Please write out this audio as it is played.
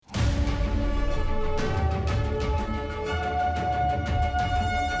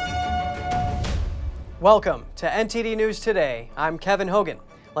Welcome to NTD News Today. I'm Kevin Hogan.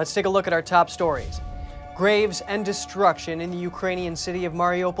 Let's take a look at our top stories. Graves and destruction in the Ukrainian city of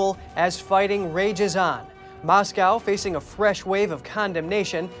Mariupol as fighting rages on. Moscow facing a fresh wave of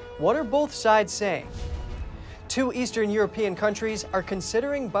condemnation. What are both sides saying? Two Eastern European countries are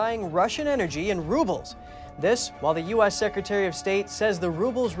considering buying Russian energy in rubles. This while the U.S. Secretary of State says the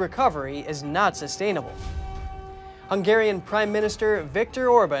ruble's recovery is not sustainable. Hungarian Prime Minister Viktor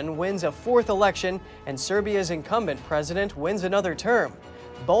Orban wins a fourth election, and Serbia's incumbent president wins another term.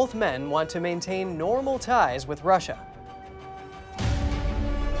 Both men want to maintain normal ties with Russia.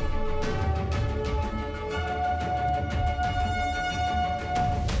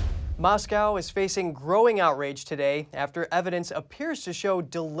 Moscow is facing growing outrage today after evidence appears to show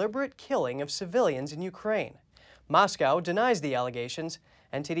deliberate killing of civilians in Ukraine. Moscow denies the allegations.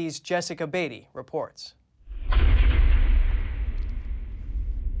 NTD's Jessica Beatty reports.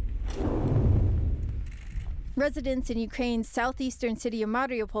 Residents in Ukraine's southeastern city of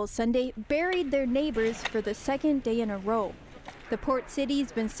Mariupol Sunday buried their neighbors for the second day in a row. The port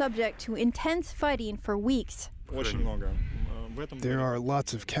city's been subject to intense fighting for weeks. There are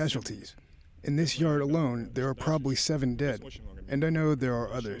lots of casualties. In this yard alone, there are probably 7 dead, and I know there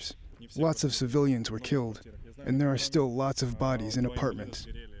are others. Lots of civilians were killed, and there are still lots of bodies in apartments.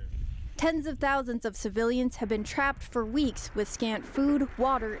 Tens of thousands of civilians have been trapped for weeks with scant food,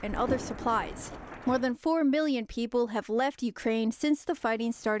 water, and other supplies. More than 4 million people have left Ukraine since the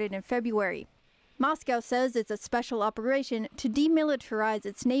fighting started in February. Moscow says it's a special operation to demilitarize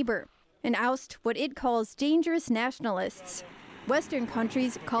its neighbor and oust what it calls dangerous nationalists. Western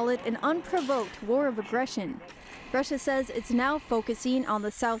countries call it an unprovoked war of aggression. Russia says it's now focusing on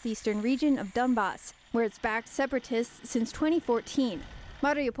the southeastern region of Donbas, where it's backed separatists since 2014.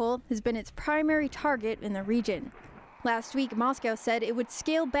 Mariupol has been its primary target in the region. Last week, Moscow said it would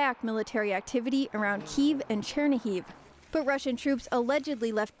scale back military activity around Kyiv and Chernihiv, but Russian troops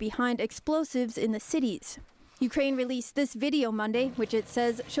allegedly left behind explosives in the cities. Ukraine released this video Monday, which it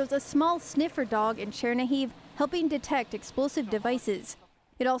says shows a small sniffer dog in Chernihiv helping detect explosive devices.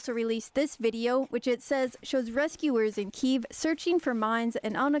 It also released this video, which it says shows rescuers in Kyiv searching for mines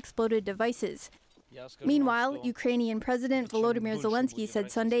and unexploded devices. Meanwhile, Ukrainian President Volodymyr Zelensky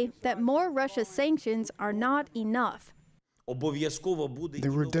said Sunday that more Russia sanctions are not enough.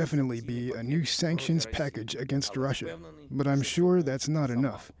 There will definitely be a new sanctions package against Russia, but I'm sure that's not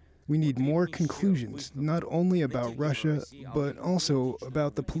enough. We need more conclusions, not only about Russia, but also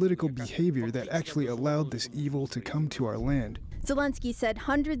about the political behavior that actually allowed this evil to come to our land. Zelensky said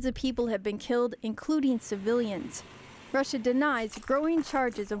hundreds of people have been killed, including civilians. Russia denies growing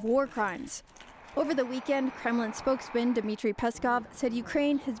charges of war crimes. Over the weekend, Kremlin spokesman Dmitry Peskov said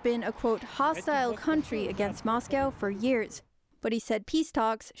Ukraine has been a, quote, hostile country against Moscow for years, but he said peace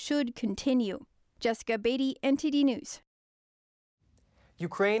talks should continue. Jessica Beatty, NTD News.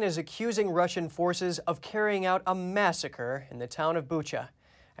 Ukraine is accusing Russian forces of carrying out a massacre in the town of Bucha,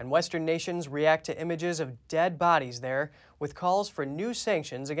 and Western nations react to images of dead bodies there with calls for new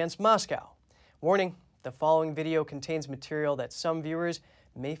sanctions against Moscow. Warning, the following video contains material that some viewers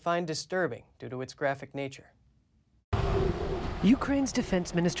may find disturbing due to its graphic nature. Ukraine's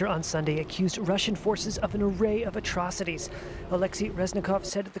defense minister on Sunday accused Russian forces of an array of atrocities. Alexei Reznikov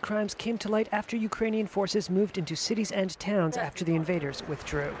said the crimes came to light after Ukrainian forces moved into cities and towns after the invaders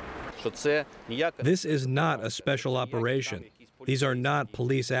withdrew. This is not a special operation. These are not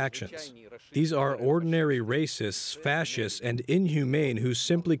police actions. These are ordinary racists, fascists, and inhumane who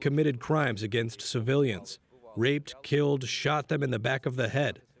simply committed crimes against civilians. Raped, killed, shot them in the back of the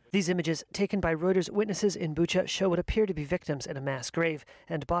head. These images, taken by Reuters witnesses in Bucha, show what appear to be victims in a mass grave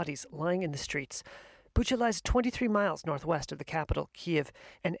and bodies lying in the streets. Bucha lies 23 miles northwest of the capital, Kyiv,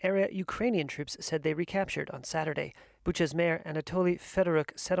 an area Ukrainian troops said they recaptured on Saturday. Bucha's mayor, Anatoly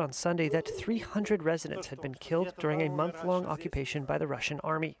Fedoruk, said on Sunday that 300 residents had been killed during a month-long occupation by the Russian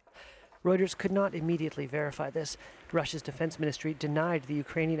army. Reuters could not immediately verify this. Russia's defense ministry denied the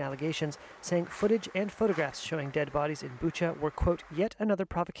Ukrainian allegations, saying footage and photographs showing dead bodies in Bucha were, quote, yet another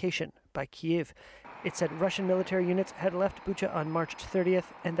provocation by Kyiv. It said Russian military units had left Bucha on March 30th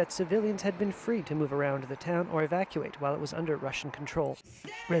and that civilians had been free to move around the town or evacuate while it was under Russian control.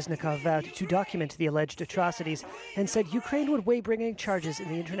 Reznikov vowed to document the alleged atrocities and said Ukraine would weigh bringing charges in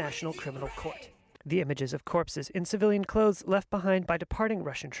the International Criminal Court. The images of corpses in civilian clothes left behind by departing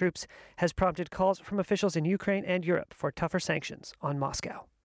Russian troops has prompted calls from officials in Ukraine and Europe for tougher sanctions on Moscow.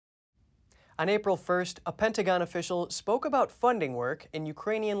 On April 1st, a Pentagon official spoke about funding work in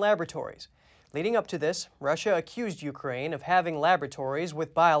Ukrainian laboratories. Leading up to this, Russia accused Ukraine of having laboratories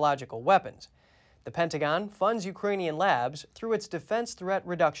with biological weapons. The Pentagon funds Ukrainian labs through its Defense Threat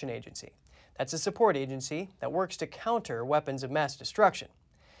Reduction Agency. That's a support agency that works to counter weapons of mass destruction.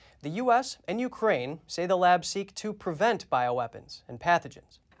 The U.S. and Ukraine say the labs seek to prevent bioweapons and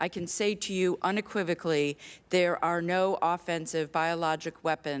pathogens. I can say to you unequivocally, there are no offensive biologic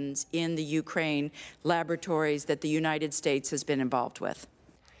weapons in the Ukraine laboratories that the United States has been involved with.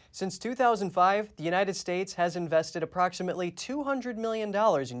 Since 2005, the United States has invested approximately $200 million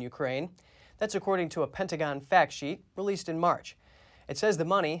in Ukraine. That's according to a Pentagon fact sheet released in March. It says the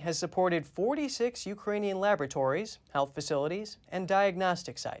money has supported 46 Ukrainian laboratories, health facilities, and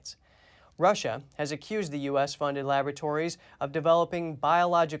diagnostic sites. Russia has accused the U.S.-funded laboratories of developing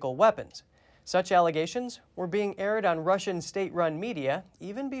biological weapons. Such allegations were being aired on Russian state-run media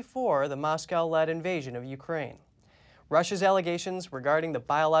even before the Moscow-led invasion of Ukraine. Russia's allegations regarding the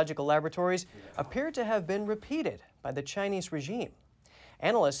biological laboratories appear to have been repeated by the Chinese regime.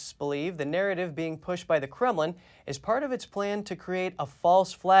 Analysts believe the narrative being pushed by the Kremlin is part of its plan to create a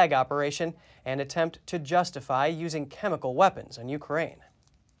false flag operation and attempt to justify using chemical weapons on Ukraine.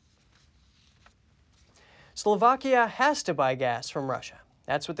 Slovakia has to buy gas from Russia.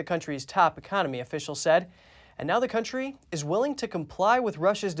 That's what the country's top economy official said. And now the country is willing to comply with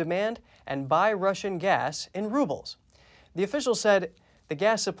Russia's demand and buy Russian gas in rubles. The official said the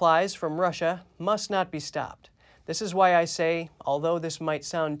gas supplies from Russia must not be stopped. This is why I say, although this might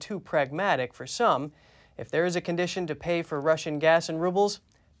sound too pragmatic for some, if there is a condition to pay for Russian gas in rubles,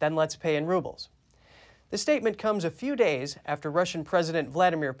 then let's pay in rubles. The statement comes a few days after Russian President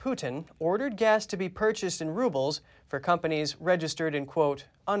Vladimir Putin ordered gas to be purchased in rubles for companies registered in, quote,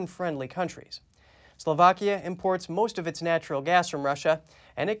 unfriendly countries. Slovakia imports most of its natural gas from Russia,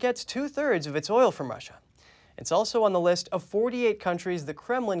 and it gets 2/3 of its oil from Russia. It's also on the list of 48 countries the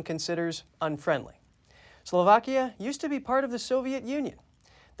Kremlin considers unfriendly. Slovakia used to be part of the Soviet Union.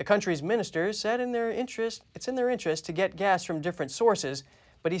 The country's ministers said it's in their interest to get gas from different sources,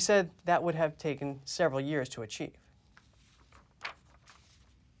 but he said that would have taken several years to achieve.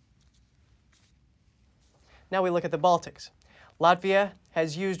 Now we look at the Baltics. Latvia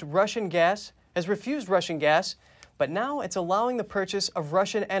has refused Russian gas, but now it's allowing the purchase of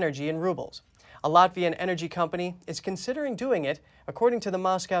Russian energy in rubles. A Latvian energy company is considering doing it, according to the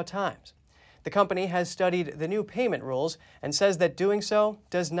Moscow Times. The company has studied the new payment rules and says that doing so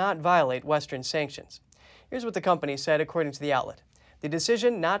does not violate Western sanctions. Here's what the company said, according to the outlet. The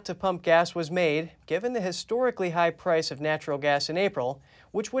decision not to pump gas was made given the historically high price of natural gas in April,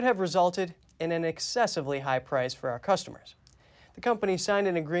 which would have resulted in an excessively high price for our customers. The company signed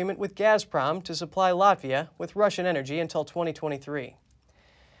an agreement with Gazprom to supply Latvia with Russian energy until 2023.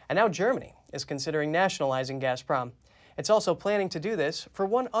 And now Germany is considering nationalizing Gazprom. It's also planning to do this for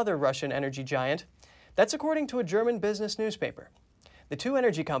one other Russian energy giant. That's according to a German business newspaper. The two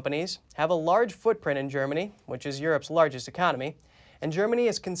energy companies have a large footprint in Germany, which is Europe's largest economy, and Germany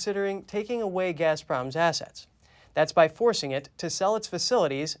is considering taking away Gazprom's assets. That's by forcing it to sell its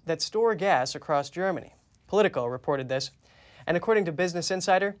facilities that store gas across Germany. Politico reported this. And according to Business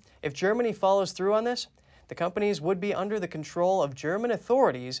Insider, if Germany follows through on this, the companies would be under the control of German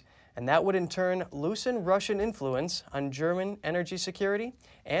authorities, and that would in turn loosen Russian influence on German energy security,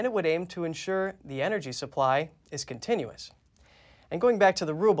 and it would aim to ensure the energy supply is continuous. And going back to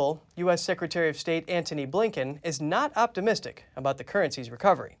the ruble, U.S. Secretary of State Antony Blinken is not optimistic about the currency's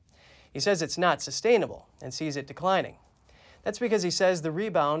recovery. He says it's not sustainable and sees it declining. That's because he says the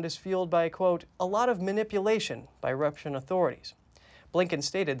rebound is fueled by, quote, a lot of manipulation by Russian authorities. Blinken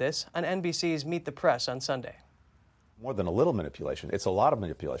stated this on NBC's Meet the Press on Sunday. More than a little manipulation, it's a lot of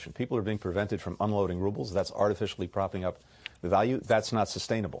manipulation. People are being prevented from unloading rubles. That's artificially propping up the value. That's not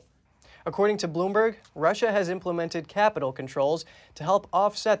sustainable. According to Bloomberg, Russia has implemented capital controls to help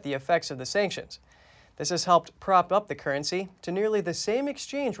offset the effects of the sanctions. This has helped prop up the currency to nearly the same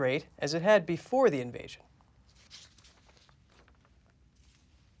exchange rate as it had before the invasion.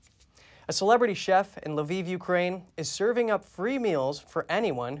 A celebrity chef in Lviv, Ukraine, is serving up free meals for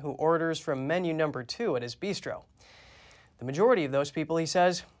anyone who orders from menu number 2 at his bistro. The majority of those people, he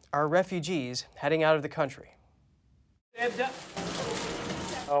says, are refugees heading out of the country.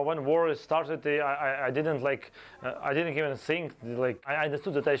 When war started, I didn't even think. I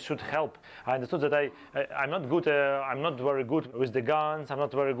understood that I should help. I understood that I'm not good. I'm not very good with the guns. I'm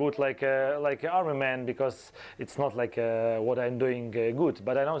not very good like army man, because it's not like what I'm doing good.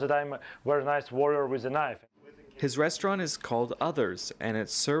 But I know that I'm a very nice warrior with a knife. His restaurant is called Others, and it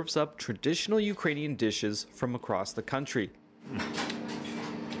serves up traditional Ukrainian dishes from across the country.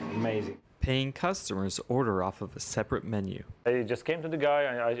 Amazing. paying customers order off of a separate menu. I just came to the guy.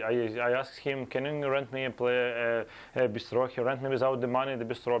 I asked him, "Can you rent me a bistro?" He rent me without the money the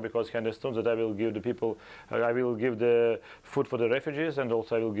bistro because he understood that I will give the people, I will give the food for the refugees, and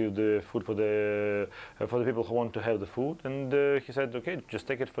also I will give the food for the people who want to have the food. And he said, "Okay, just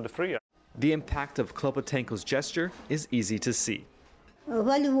take it for the free." The impact of Klopotenko's gesture is easy to see.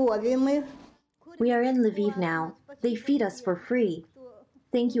 We are in Lviv now. They feed us for free.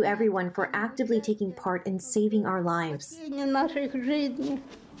 Thank you everyone for actively taking part in saving our lives.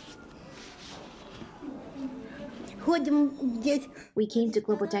 We came to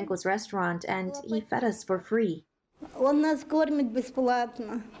Klopotenko's restaurant and he fed us for free.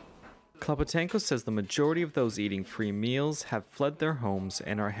 Klopotenko says the majority of those eating free meals have fled their homes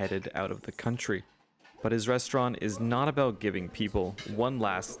and are headed out of the country. But his restaurant is not about giving people one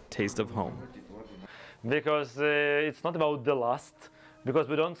last taste of home. Because it's not about the last, because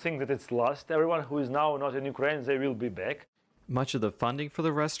we don't think that it's last. Everyone who is now not in Ukraine, they will be back. Much of the funding for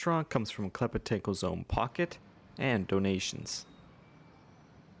the restaurant comes from Klopotenko's own pocket and donations.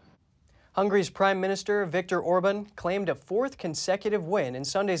 Hungary's Prime Minister Viktor Orban claimed a fourth consecutive win in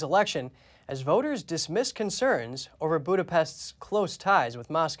Sunday's election as voters dismissed concerns over Budapest's close ties with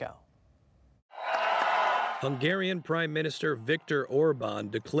Moscow. Hungarian Prime Minister Viktor Orban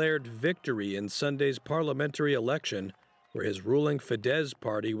declared victory in Sunday's parliamentary election, where his ruling Fidesz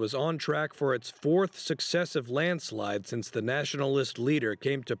party was on track for its fourth successive landslide since the nationalist leader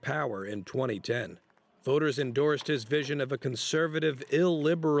came to power in 2010. Voters endorsed his vision of a conservative,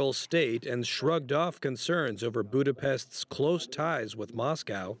 illiberal state and shrugged off concerns over Budapest's close ties with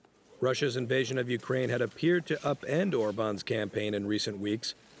Moscow. Russia's invasion of Ukraine had appeared to upend Orban's campaign in recent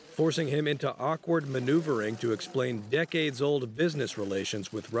weeks, forcing him into awkward maneuvering to explain decades-old business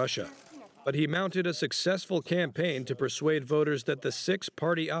relations with Russia. But he mounted a successful campaign to persuade voters that the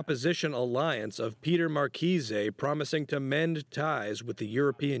six-party opposition alliance of Peter Marchese promising to mend ties with the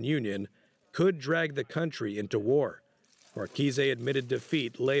European Union could drag the country into war. Marchese admitted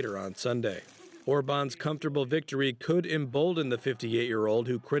defeat later on Sunday. Orban's comfortable victory could embolden the 58-year-old,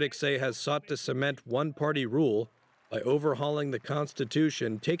 who critics say has sought to cement one-party rule by overhauling the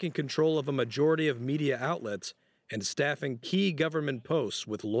Constitution, taking control of a majority of media outlets, and staffing key government posts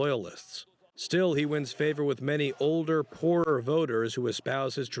with loyalists. Still, he wins favor with many older, poorer voters who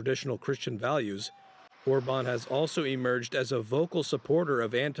espouse his traditional Christian values. Orban has also emerged as a vocal supporter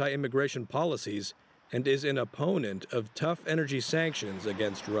of anti-immigration policies and is an opponent of tough energy sanctions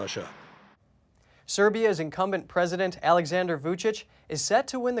against Russia. Serbia's incumbent president, Alexander Vučić, is set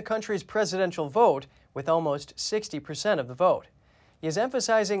to win the country's presidential vote with almost 60% of the vote. He is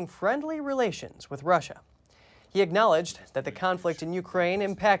emphasizing friendly relations with Russia. He acknowledged that the conflict in Ukraine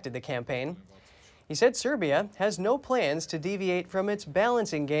impacted the campaign. He said Serbia has no plans to deviate from its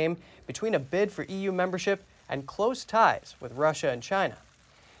balancing game between a bid for EU membership and close ties with Russia and China.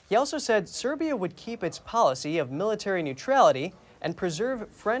 He also said Serbia would keep its policy of military neutrality and preserve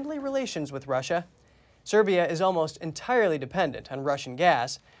friendly relations with Russia. Serbia is almost entirely dependent on Russian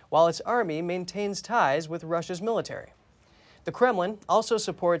gas, while its army maintains ties with Russia's military. The Kremlin also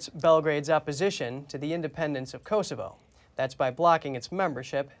supports Belgrade's opposition to the independence of Kosovo. That's by blocking its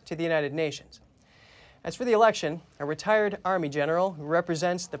membership to the United Nations. As for the election, a retired Army general who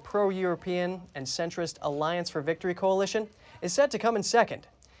represents the pro-European and centrist Alliance for Victory coalition is set to come in second.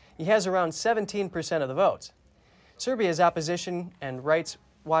 He has around 17% of the votes. Serbia's opposition and rights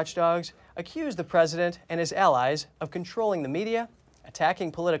watchdogs accuse the president and his allies of controlling the media,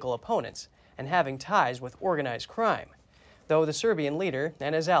 attacking political opponents, and having ties with organized crime, though the Serbian leader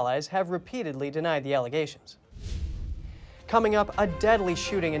and his allies have repeatedly denied the allegations. Coming up, a deadly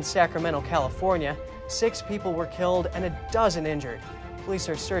shooting in Sacramento, California. 6 people were killed and a dozen injured. Police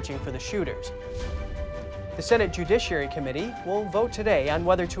are searching for the shooters. The Senate Judiciary Committee will vote today on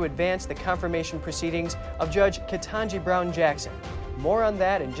whether to advance the confirmation proceedings of Judge Ketanji Brown Jackson. More on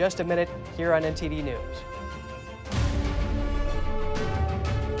that in just a minute here on NTD News.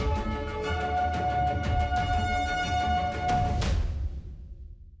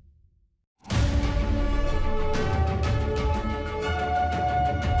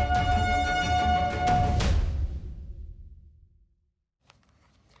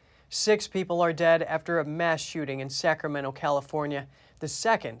 Six people are dead after a mass shooting in Sacramento, California, the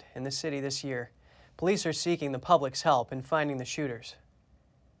second in the city this year. Police are seeking the public's help in finding the shooters.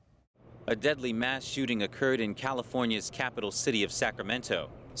 A deadly mass shooting occurred in California's capital city of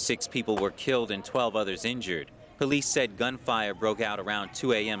Sacramento. 6 people were killed and 12 others injured. Police said gunfire broke out around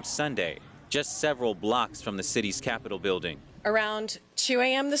 2 a.m. Sunday, just several blocks from the city's Capitol building. Around 2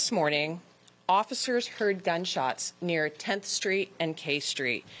 a.m. this morning, Officers heard gunshots near 10th Street and K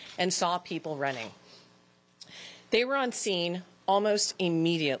Street and saw people running. They were on scene almost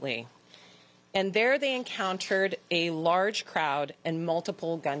immediately, and there they encountered a large crowd and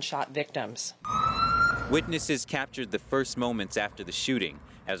multiple gunshot victims. Witnesses captured the first moments after the shooting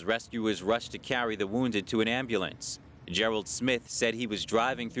as rescuers rushed to carry the wounded to an ambulance. Gerald Smith said he was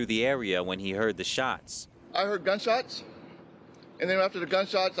driving through the area when he heard the shots. I heard gunshots, and then after the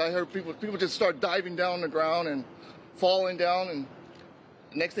gunshots, I heard people just start diving down on the ground and falling down, and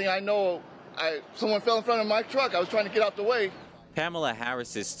the next thing I know, someone fell in front of my truck. I was trying to get out the way. Pamela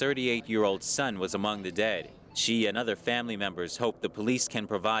Harris's 38-year-old son was among the dead. She and other family members hope the police can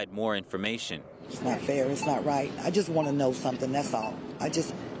provide more information. It's not fair, it's not right. I just want to know something, that's all. I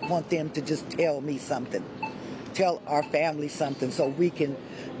just want them to just tell me something. Tell our family something so we can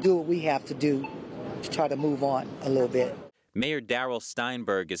do what we have to do to try to move on a little bit. Mayor Darrell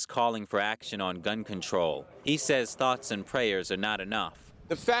Steinberg is calling for action on gun control. He says thoughts and prayers are not enough.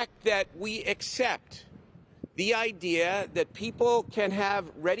 The fact that we accept the idea that people can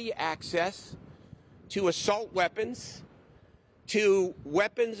have ready access to assault weapons, to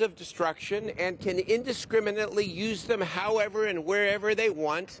weapons of destruction, and can indiscriminately use them however and wherever they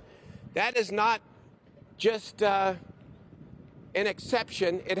want, that is not just an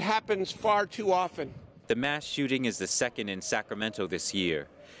exception. It happens far too often. The mass shooting is the second in Sacramento this year.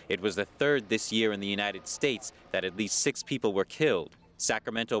 It was the third this year in the United States that at least 6 people were killed.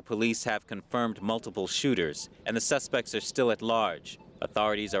 Sacramento police have confirmed multiple shooters, and the suspects are still at large.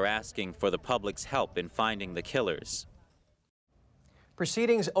 Authorities are asking for the public's help in finding the killers.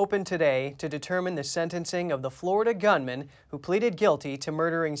 Proceedings opened today to determine the sentencing of the Florida gunman who pleaded guilty to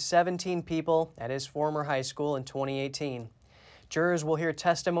murdering 17 people at his former high school in 2018. Jurors will hear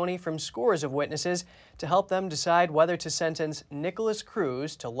testimony from scores of witnesses to help them decide whether to sentence Nikolas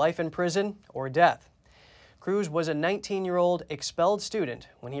Cruz to life in prison or death. Cruz was a 19-year-old expelled student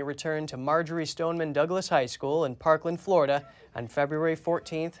when he returned to Marjory Stoneman Douglas High School in Parkland, Florida on February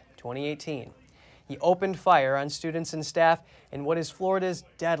 14, 2018. He opened fire on students and staff in what is Florida's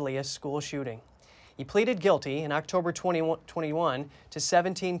deadliest school shooting. He pleaded guilty in October 2021 to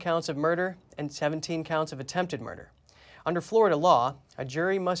 17 counts of murder and 17 counts of attempted murder. Under Florida law, a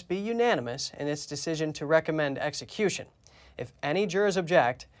jury must be unanimous in its decision to recommend execution. If any jurors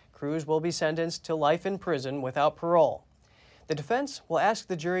object, Cruz will be sentenced to life in prison without parole. The defense will ask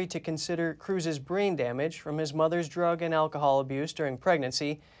the jury to consider Cruz's brain damage from his mother's drug and alcohol abuse during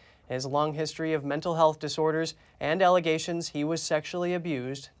pregnancy, his long history of mental health disorders, and allegations he was sexually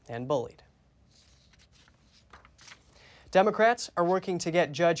abused and bullied. Democrats are working to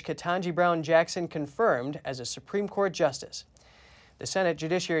get Judge Ketanji Brown Jackson confirmed as a Supreme Court justice. The Senate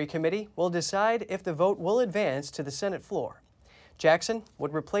Judiciary Committee will decide if the vote will advance to the Senate floor. Jackson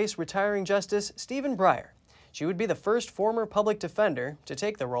would replace retiring Justice Stephen Breyer. She would be the first former public defender to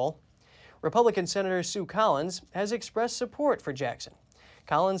take the role. Republican Senator Sue Collins has expressed support for Jackson.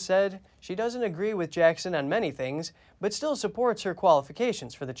 Collins said she doesn't agree with Jackson on many things, but still supports her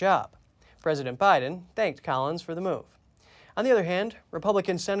qualifications for the job. President Biden thanked Collins for the move. On the other hand,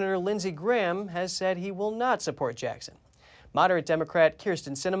 Republican Senator Lindsey Graham has said he will not support Jackson. Moderate Democrat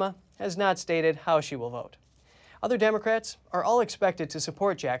Kyrsten Sinema has not stated how she will vote. Other Democrats are all expected to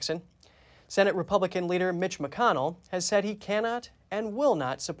support Jackson. Senate Republican leader Mitch McConnell has said he cannot and will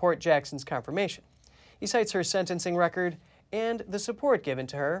not support Jackson's confirmation. He cites her sentencing record and the support given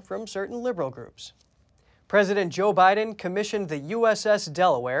to her from certain liberal groups. President Joe Biden commissioned the USS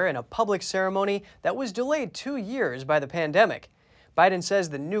Delaware in a public ceremony that was delayed 2 years by the pandemic. Biden says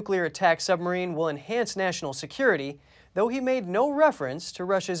the nuclear attack submarine will enhance national security, though he made no reference to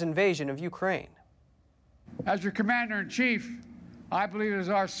Russia's invasion of Ukraine. As your Commander-in-Chief, I believe it is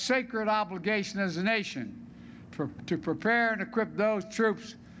our sacred obligation as a nation to prepare and equip those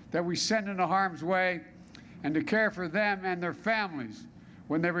troops that we send into harm's way and to care for them and their families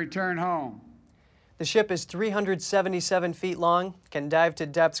when they return home. The ship is 377 feet long, can dive to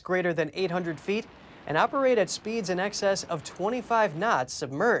depths greater than 800 feet, and operate at speeds in excess of 25 knots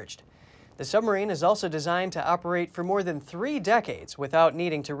submerged. The submarine is also designed to operate for more than 3 decades without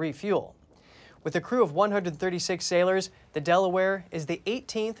needing to refuel. With a crew of 136 sailors, the Delaware is the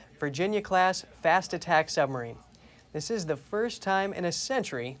 18th Virginia-class fast attack submarine. This is the first time in a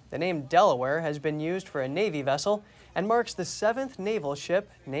century the name Delaware has been used for a Navy vessel and marks the 7th naval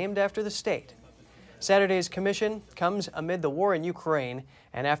ship named after the state. Saturday's commission comes amid the war in Ukraine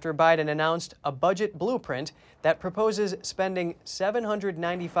and after Biden announced a budget blueprint that proposes spending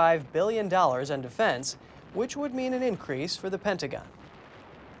 $795 billion on defense, which would mean an increase for the Pentagon.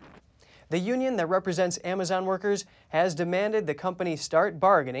 The union that represents Amazon workers has demanded the company start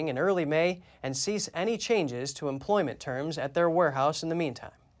bargaining in early May and cease any changes to employment terms at their warehouse in the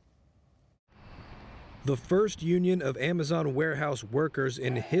meantime. The first union of Amazon warehouse workers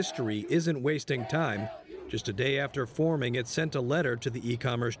in history isn't wasting time. Just a day after forming, it sent a letter to the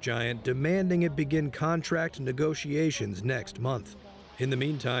e-commerce giant demanding it begin contract negotiations next month. In the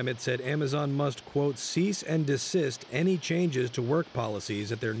meantime, it said Amazon must, quote, cease and desist any changes to work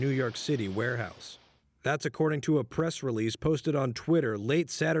policies at their New York City warehouse. That's according to a press release posted on Twitter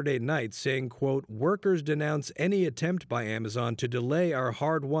late Saturday night saying, quote, workers denounce any attempt by Amazon to delay our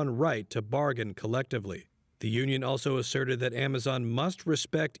hard-won right to bargain collectively. The union also asserted that Amazon must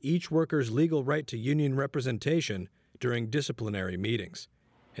respect each worker's legal right to union representation during disciplinary meetings.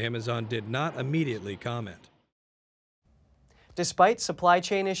 Amazon did not immediately comment. Despite supply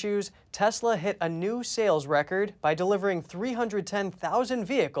chain issues, Tesla hit a new sales record by delivering 310,000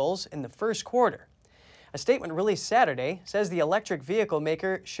 vehicles in the first quarter. A statement released Saturday says the electric vehicle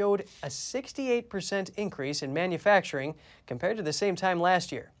maker showed a 68% increase in manufacturing compared to the same time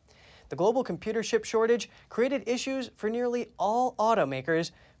last year. The global computer chip shortage created issues for nearly all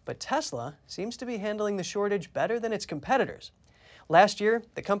automakers, but Tesla seems to be handling the shortage better than its competitors. Last year,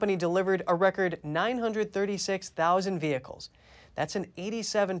 the company delivered a record 936,000 vehicles. That's an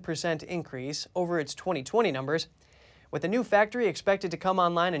 87% increase over its 2020 numbers. With the new factory expected to come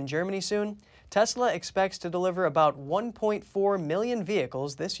online in Germany soon, Tesla expects to deliver about 1.4 million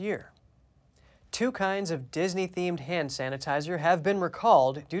vehicles this year. 2 kinds of Disney-themed hand sanitizer have been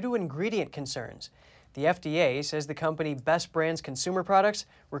recalled due to ingredient concerns. The FDA says the company Best Brands Consumer Products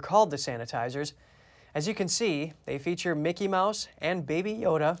recalled the sanitizers. As you can see, they feature Mickey Mouse and Baby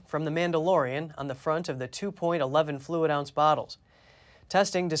Yoda from The Mandalorian on the front of the 2.11 fluid ounce bottles.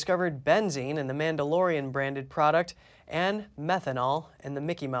 Testing discovered benzene in the Mandalorian branded product and methanol in the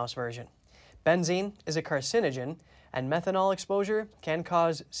Mickey Mouse version. Benzene is a carcinogen, and methanol exposure can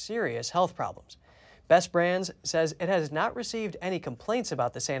cause serious health problems. Best Brands says it has not received any complaints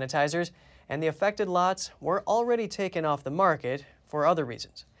about the sanitizers, and the affected lots were already taken off the market for other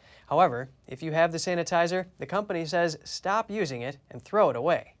reasons. However, if you have the sanitizer, the company says stop using it and throw it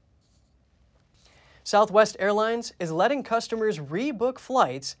away. Southwest Airlines is letting customers rebook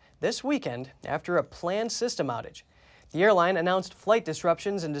flights this weekend after a planned system outage. The airline announced flight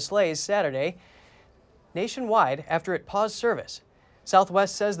disruptions and delays Saturday nationwide after it paused service.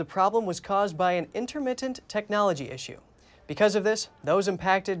 Southwest says the problem was caused by an intermittent technology issue. Because of this, those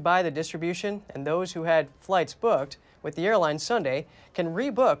impacted by the distribution and those who had flights booked with the airline Sunday can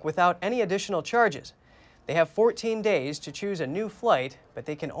rebook without any additional charges. They have 14 days to choose a new flight, but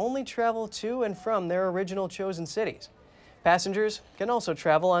they can only travel to and from their original chosen cities. Passengers can also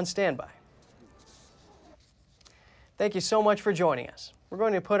travel on standby. Thank you so much for joining us. We're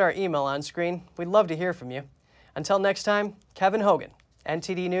going to put our email on screen. We'd love to hear from you. Until next time, Kevin Hogan,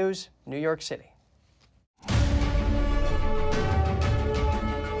 NTD News, New York City.